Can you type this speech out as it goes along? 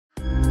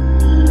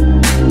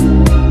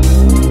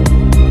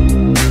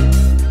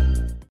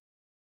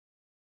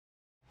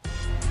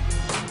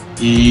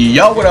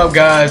Yo, what up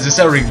guys, it's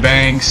Eric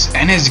Banks,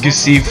 and as you can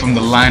see from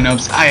the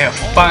lineups, I have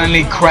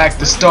finally cracked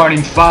the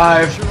starting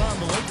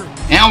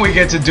 5, and we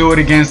get to do it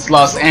against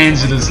Los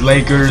Angeles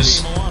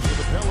Lakers,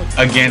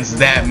 against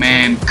that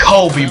man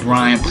Kobe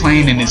Bryant,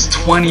 playing in his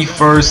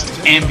 21st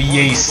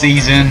NBA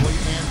season.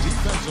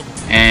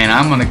 And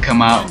I'm gonna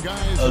come out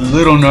a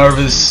little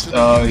nervous,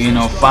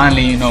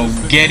 finally,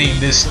 getting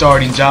this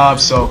starting job,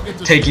 so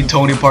taking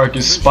Tony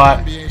Parker's spot,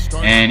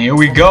 and here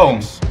we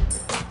go.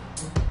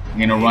 I'm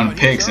gonna run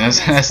picks, and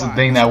that's the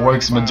thing that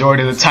works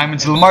majority of the time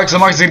into LaMarcus.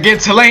 LaMarcus gonna get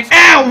to lane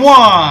and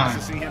one.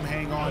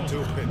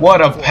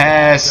 What a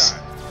pass!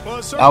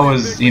 That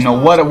was,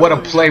 what a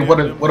play! What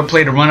a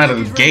play to run out of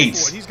the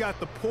gates!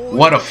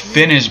 What a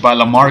finish by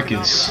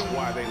LaMarcus!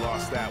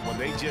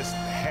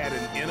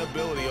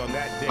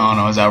 I don't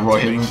know, is that Roy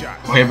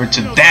Hibbert? Roy Hibbert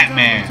to that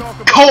man,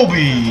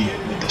 Kobe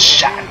with the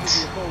shot.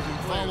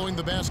 Following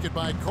the basket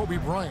by Kobe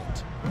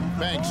Bryant.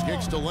 Banks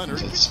kicks to Leonard.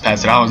 Just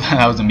pass it out.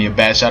 That was gonna be a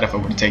bad shot if I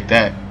would take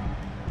that.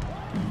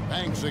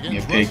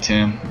 You picked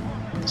him.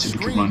 See if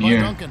we can run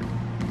here.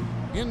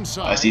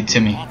 I see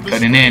Timmy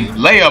cutting in.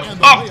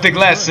 Layup off the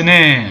glass and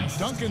in.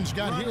 Duncan's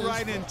got hit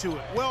right into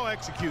it. Well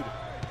executed.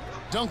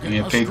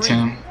 You picked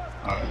him.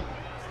 Alright.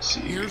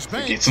 See,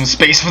 get some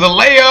space for the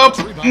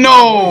layup.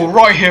 No,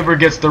 Roy Hibbert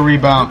gets the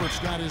rebound.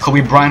 Kobe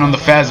Bryant on the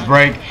fast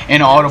break,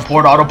 and Otto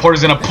Porter. Otto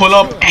Porter's gonna pull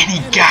up, and he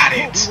got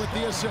it.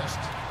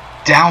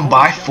 Down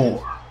by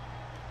 4.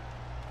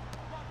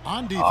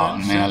 Oh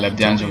man, I left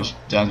D'Angelo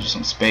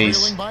some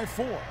space.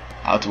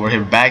 Out to Roy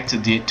Hibbert, back to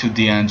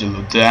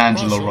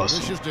D'Angelo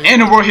Russell.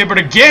 And Roy Hibbert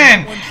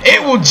again. It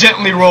will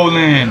gently roll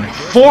in.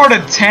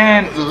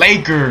 4-10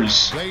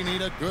 Lakers.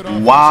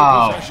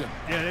 Wow.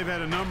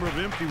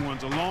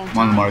 Come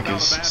on,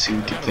 Marcus. See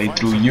if we can play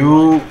through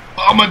you.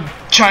 I'm gonna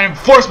try and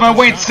force my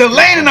way into the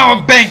lane, and I'm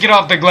gonna bank it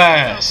off the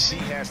glass.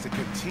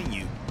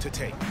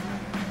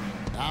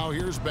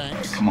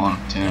 Come on,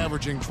 Tim.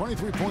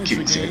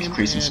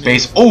 Create some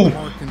space. Oh,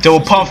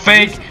 double pump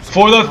fake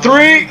for the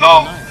 3.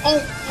 Oh,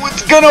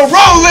 it's gonna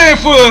roll in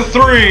for the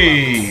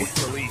 3.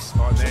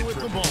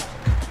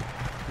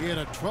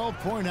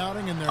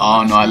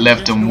 Oh no, I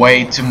left him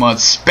way too much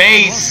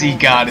space. He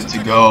got it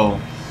to go.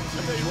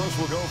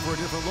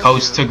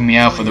 Coach took me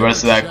out for the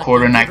rest of that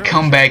quarter, and I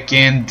come back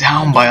in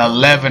down by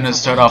 11 to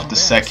start off the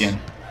second.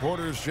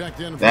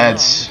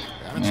 That's,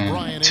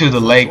 man, to the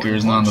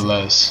Lakers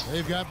nonetheless.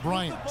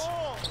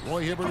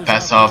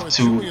 Pass off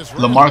to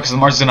LaMarcus.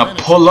 LaMarcus is gonna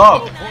pull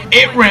up.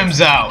 It rims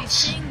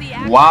out.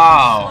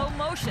 Wow.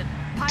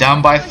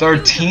 Down by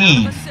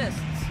 13.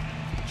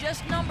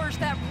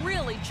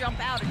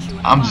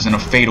 I'm just gonna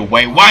fade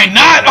away. Why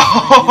not?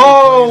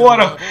 Oh, what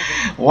a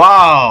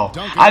wow!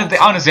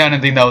 Honestly, I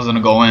didn't think that was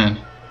gonna go in.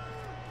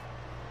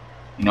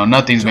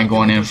 Nothing's been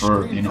going in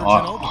for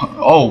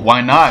oh,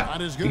 why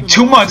not?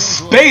 Too much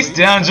space,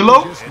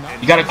 D'Angelo.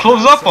 You gotta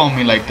close up on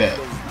me like that.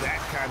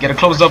 You gotta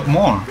close up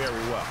more.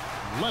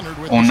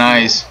 Oh,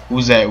 nice.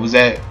 Who's that? Was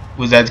that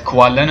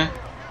Kawhi Leonard?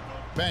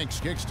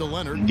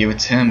 Give it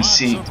to him.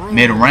 See,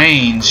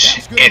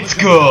 mid-range. It's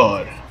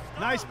good.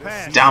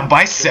 Down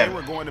by 7.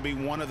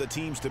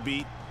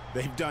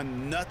 They've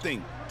done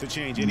nothing to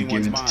change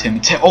anyone's mind.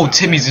 Timmy. Oh,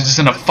 Timmy's just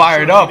gonna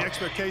fire it up.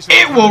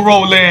 It will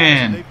roll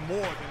in.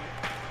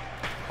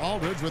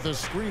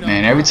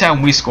 Man, every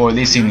time we score,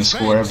 they seem to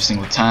score every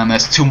single time.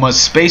 That's too much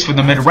space for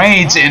the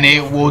mid-range, and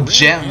it will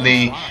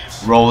gently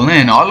roll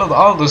in. All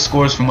of the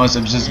scores from us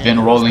have just been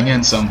rolling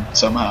in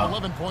somehow.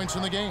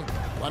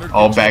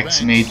 All back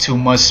to me. Too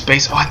much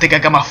space. Oh, I think I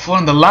got my foot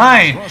on the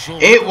line.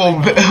 It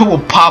will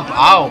pop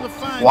out.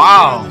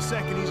 Wow.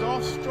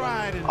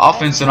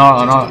 Offense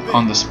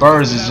on the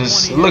Spurs is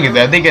just, look at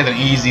that. They get an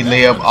easy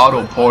layup.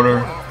 Otto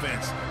Porter.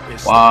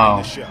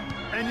 Wow.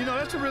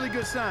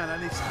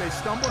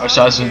 Our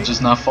shots are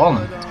just not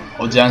falling.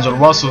 Oh, D'Angelo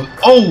Russell.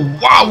 Oh,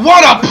 wow.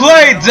 What a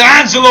play,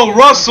 D'Angelo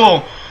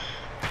Russell.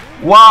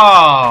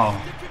 Wow.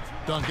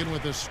 I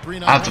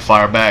have to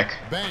fire back.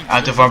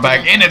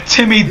 And a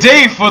Timmy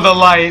D for the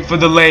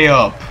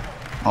layup.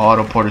 Oh,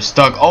 Otto Porter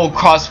stuck. Oh,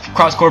 cross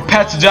court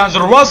pass to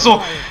D'Angelo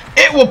Russell.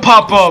 It will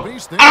pop up.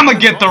 I'm gonna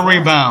get the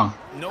rebound.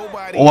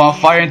 Oh, I'm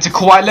firing to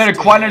Kawhi Leonard.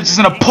 Kawhi Leonard's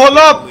just gonna pull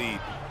up.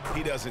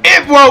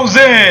 It rolls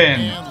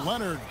in.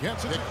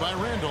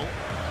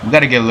 We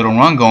gotta get a little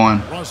run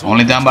going.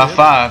 Only down by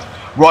 5.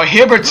 Roy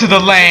Hibbert to the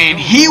lane.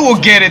 He will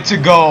get it to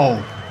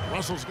go.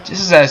 Just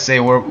as I say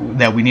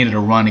that we needed a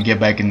run to get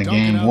back in the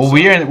game. Well,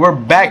 we're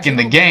back in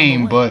the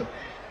game, but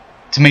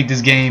to make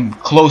this game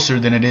closer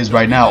than it is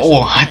right now.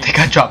 Oh, I think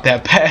I dropped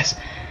that pass.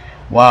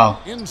 Wow.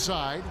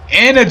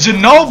 And a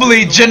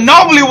Ginobili.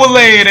 Ginobili will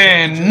lay it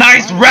in.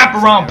 Nice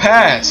wraparound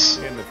pass.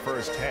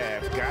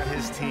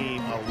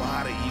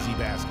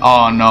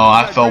 Oh no,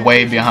 I fell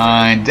way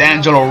behind.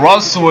 D'Angelo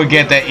Russell will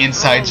get that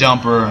inside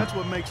jumper.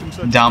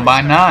 Down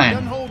by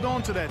 9.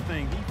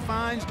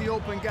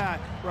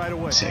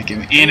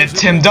 Second. And it's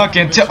Tim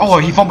Duncan. Oh,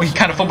 he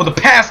kind of fumbled the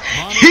pass.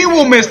 He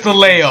will miss the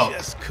layup.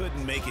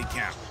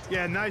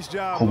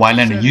 Kawhi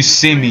Leonard, you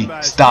see me.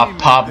 Stop,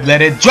 pop,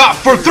 let it drop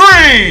for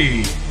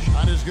 3.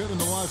 Not as good in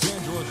the Los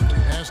Angeles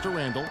pass to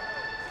Randall.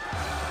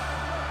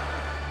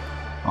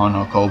 Oh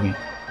no, Kobe.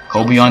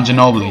 Kobe on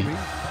Ginobili.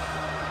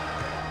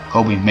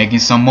 Kobe making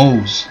some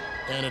moves.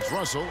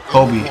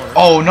 Kobe.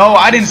 Oh no,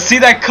 I didn't see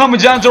that coming.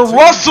 John to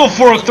Russell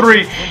for a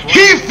 3.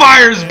 He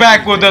fires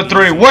back with a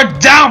 3. We're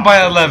down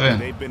by 11.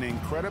 They've been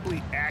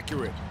incredibly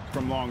accurate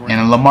from long range.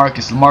 And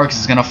LaMarcus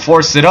is gonna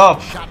force it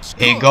up.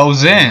 It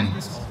goes in.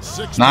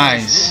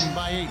 Nice.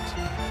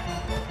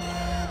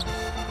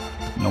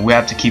 You know, we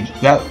have to keep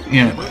that.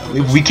 You know,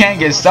 if we can't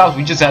get stops,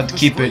 we just have to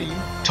keep it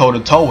toe to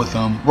toe with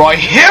them. Roy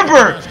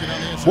Hibbert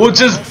will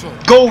just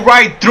go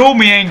right through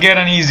me and get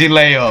an easy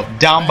layup.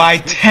 Down by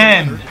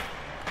 10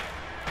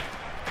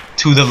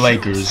 to the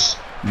Lakers.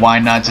 Why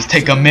not just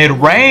take a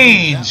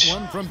mid-range?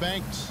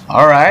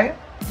 Alright.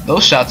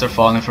 Those shots are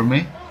falling for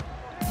me.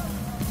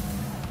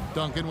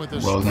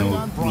 Rolling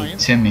with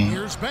Timmy.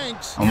 I'm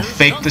gonna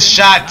fake the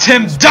shot.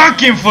 Tim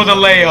Duncan for the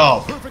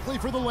layup.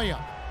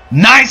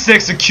 Nice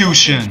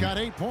execution.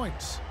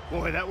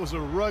 Boy, that was a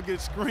rugged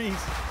screen.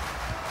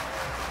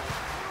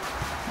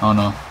 Oh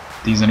no.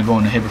 He's gonna go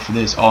into Hibbert for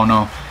this. Oh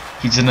no.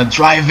 He's gonna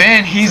drive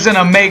in. He's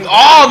gonna make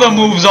all the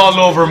moves all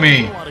over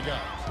me.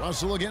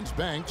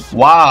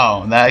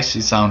 Wow. That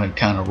actually sounded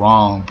kind of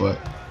wrong, but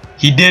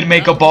he did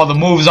make up all the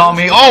moves on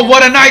me. Oh,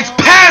 what a nice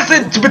pass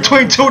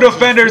between 2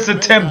 defenders to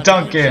Tim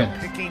Duncan.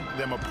 Picking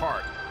them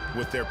apart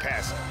with their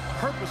passing.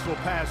 Purposeful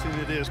passing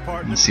it is,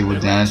 partner. Let's see what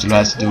D'Angelo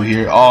has to do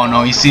here. Oh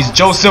no, he sees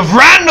Joseph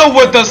Randle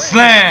with the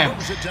slam.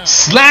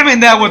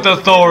 Slamming that with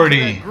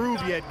authority.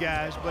 Yet,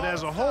 guys, but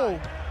as a whole,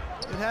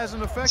 it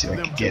hasn't affected See if I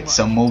them can too get much.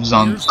 some moves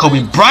on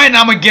Kobe Bryant.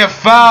 I'm gonna get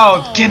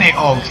fouled. Can it?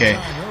 Okay.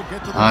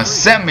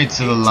 Sent me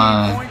to the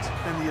line.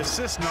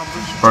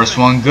 First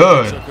one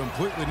good.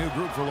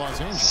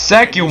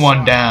 Second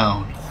one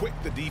down.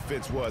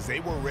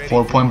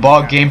 4-point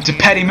ball game to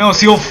Patty Mills.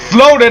 He'll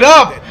float it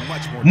up.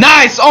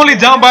 Nice. Only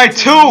down by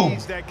 2.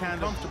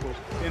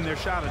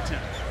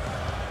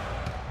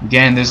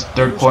 Again, this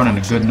third quarter on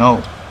a good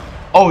note.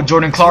 Oh,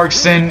 Jordan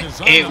Clarkson.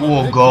 It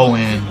will go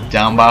in.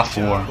 Down by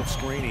 4.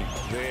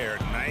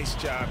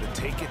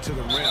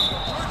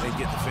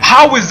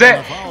 How is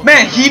that?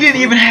 Man, he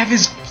didn't even have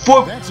his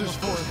foot.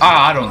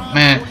 I don't,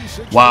 man.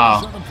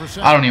 Wow.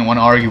 I don't even want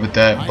to argue with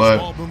that,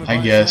 but I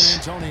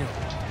guess.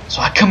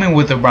 So I come in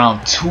with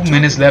around 2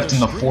 minutes left in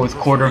the fourth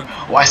quarter.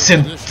 Oh, I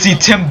see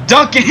Tim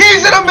Duncan.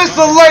 He's gonna miss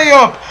the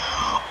layup.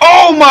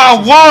 Oh my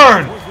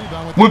word.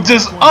 With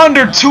just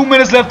under 2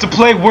 minutes left to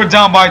play, we're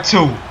down by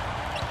 2.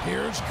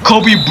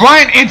 Kobe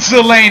Bryant into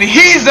the lane.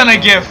 He's gonna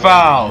get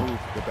fouled.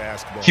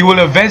 He will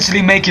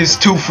eventually make his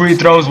 2 free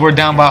throws. We're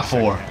down by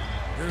 4.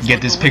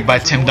 Get this pick by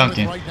Tim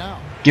Duncan.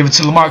 Give it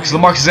to LaMarcus.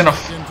 LaMarcus is going to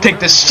take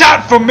the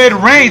shot from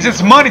mid-range.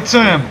 It's money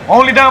to him.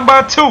 Only down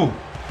by 2.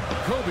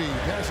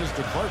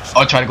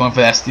 Oh, try to go in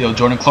for that steal.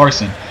 Jordan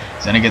Clarkson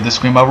is going to get the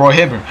screen by Roy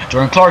Hibbert.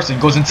 Jordan Clarkson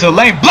goes into the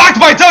lane. Blocked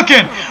by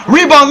Duncan.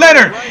 Rebound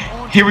Leonard.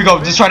 Here we go.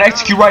 Just try to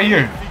execute right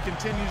here.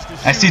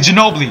 I see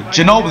Ginobili.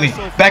 Ginobili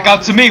back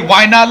out to me.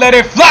 Why not let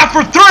it fly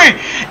for 3?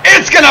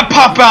 It's going to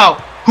pop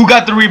out. Who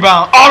got the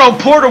rebound? Otto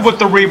Porter with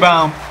the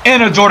rebound.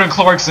 And a Jordan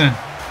Clarkson.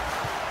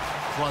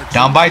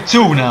 Down by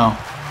 2 now.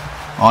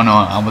 Oh no,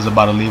 I was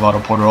about to leave Otto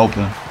Porter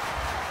open.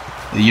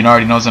 You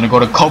already know it's going to go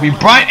to Kobe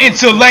Bryant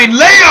into the lane.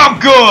 Layup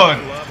good.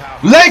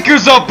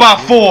 Lakers up by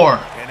 4.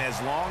 And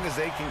as long as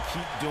they can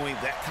keep doing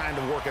that kind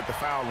of work at the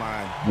foul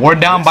line. We're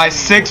down by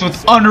 6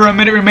 with under a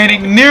minute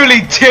remaining.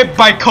 Nearly tipped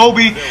by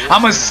Kobe.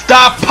 I'm going to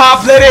stop,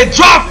 pop, let it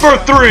drop for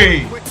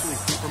 3.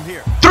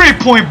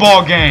 3-point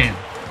ball game.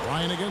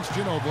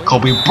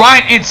 Kobe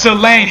Bryant into the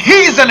lane.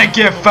 He's going to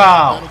get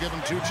fouled.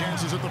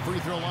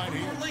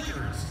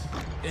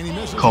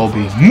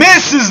 Kobe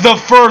misses the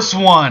first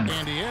one.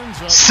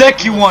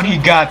 Second one, he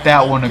got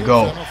that one to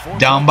go.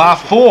 Down by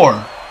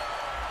 4.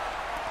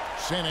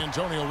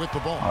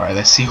 Alright,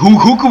 let's see.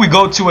 Who can we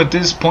go to at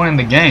this point in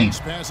the game?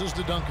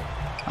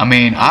 I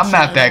mean, I'm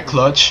not that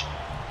clutch.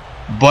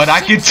 But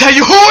I can tell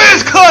you who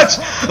is clutch!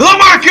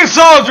 LaMarcus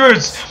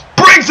Aldridge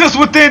brings us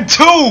within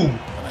 2.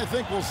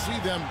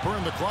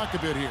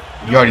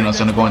 You already know it's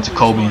going to go into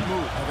Kobe.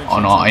 Oh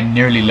no, I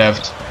nearly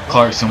left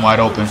Clarkson wide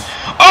open.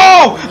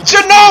 Oh!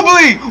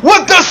 Ginobili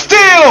with the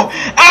steal!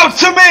 Out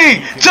to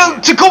me!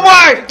 To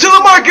Kawhi! To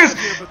LaMarcus!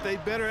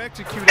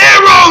 It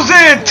rolls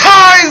in!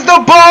 Ties the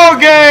ball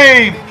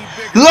game!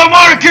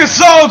 LaMarcus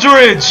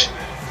Aldridge!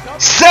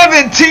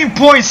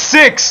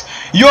 17.6!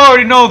 You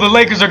already know the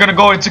Lakers are going to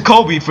go into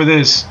Kobe for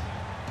this.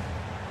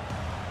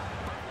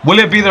 Will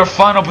it be their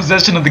final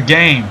possession of the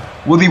game?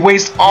 Will he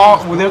waste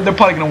all? Well, they're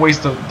probably going to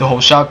waste the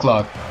whole shot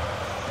clock.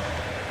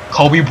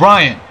 Kobe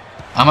Bryant.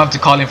 I'm going to have to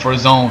call him for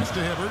his own.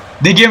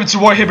 They give it to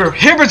Roy Hibbert.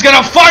 Hibbert's going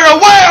to fire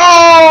away.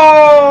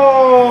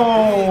 Oh!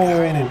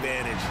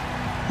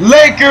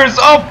 Lakers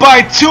up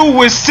by 2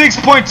 with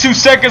 6.2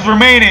 seconds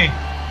remaining.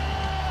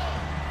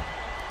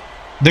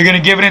 They're going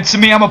to give it in to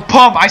me. I'm a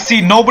pump. I see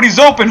nobody's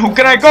open. Who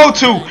can I go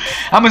to?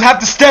 I'm going to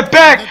have to step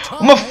back.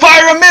 I'm going to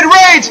fire a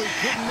mid-range.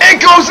 It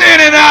goes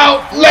in and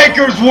out.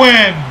 Lakers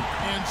win.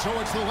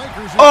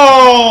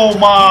 Oh,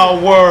 my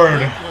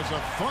word.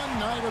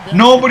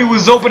 Nobody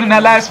was open in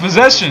that last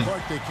possession.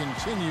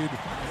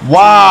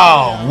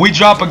 Wow, we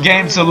drop a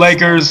game to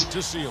Lakers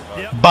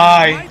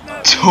by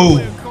 2.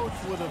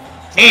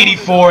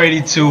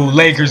 84-82,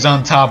 Lakers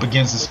on top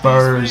against the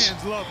Spurs.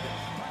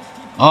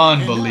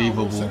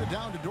 Unbelievable.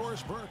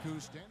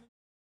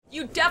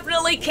 You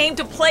definitely came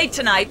to play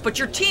tonight, but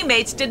your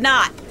teammates did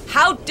not.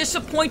 How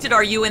disappointed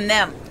are you in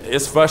them?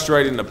 It's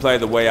frustrating to play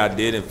the way I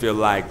did and feel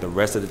like the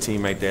rest of the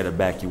team ain't there to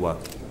back you up.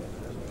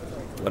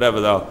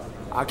 Whatever though,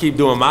 I'll keep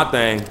doing my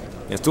thing,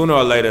 and sooner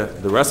or later,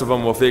 the rest of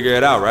them will figure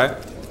it out, right?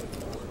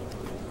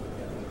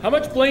 How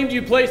much blame do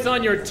you place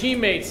on your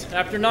teammates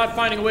after not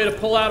finding a way to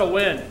pull out a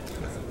win?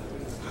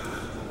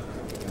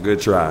 Good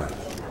try,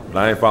 but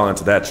I ain't falling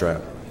into that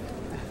trap.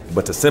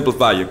 But to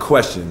simplify your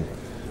question,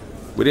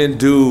 we didn't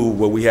do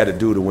what we had to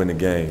do to win the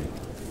game.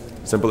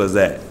 Simple as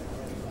that.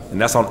 And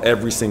that's on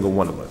every single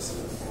one of us.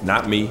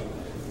 Not me,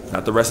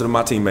 not the rest of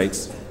my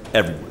teammates,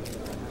 everyone.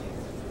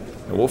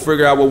 And we'll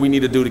figure out what we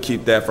need to do to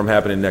keep that from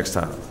happening next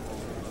time.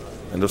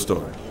 End of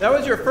story. That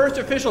was your first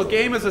official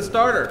game as a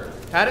starter.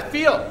 How'd it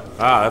feel?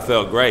 That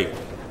felt great.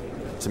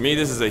 To me,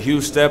 this is a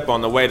huge step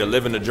on the way to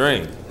living the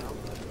dream.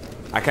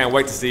 I can't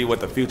wait to see what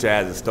the future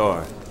has in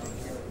store.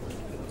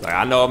 Like,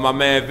 I know if my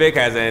man Vic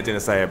has anything to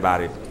say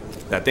about it,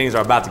 that things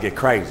are about to get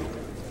crazy.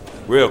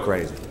 Real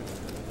crazy.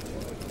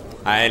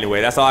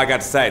 Anyway, that's all I got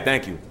to say.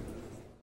 Thank you.